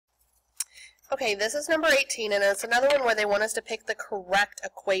Okay, this is number 18, and it's another one where they want us to pick the correct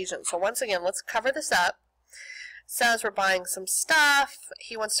equation. So once again, let's cover this up. It says we're buying some stuff.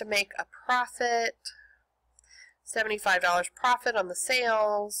 He wants to make a profit, $75 profit on the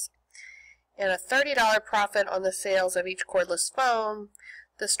sales, and a $30 profit on the sales of each cordless phone.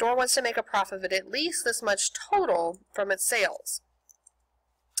 The store wants to make a profit of at least this much total from its sales.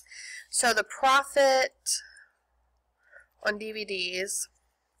 So the profit on DVDs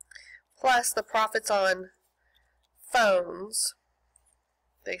plus the profits on phones,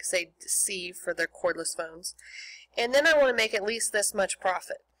 they say C for their cordless phones, and then I want to make at least this much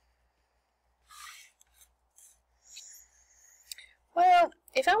profit. Well,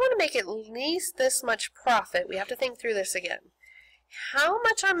 if I want to make at least this much profit, we have to think through this again. How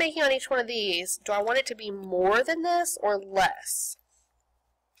much I'm making on each one of these, do I want it to be more than this or less?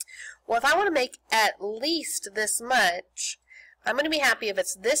 Well, if I want to make at least this much, I'm going to be happy if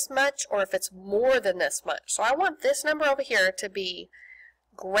it's this much or if it's more than this much. So I want this number over here to be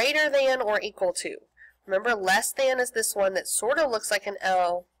greater than or equal to. Remember, less than is this one that sort of looks like an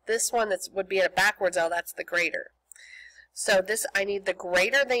L. This one that would be a backwards L, that's the greater. So this, I need the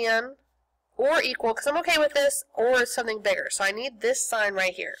greater than or equal, because I'm okay with this, or something bigger. So I need this sign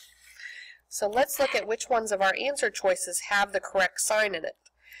right here. So let's look at which ones of our answer choices have the correct sign in it.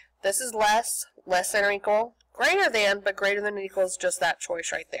 This is less, less than or equal, greater than, but greater than or equal is just that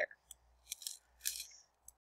choice right there.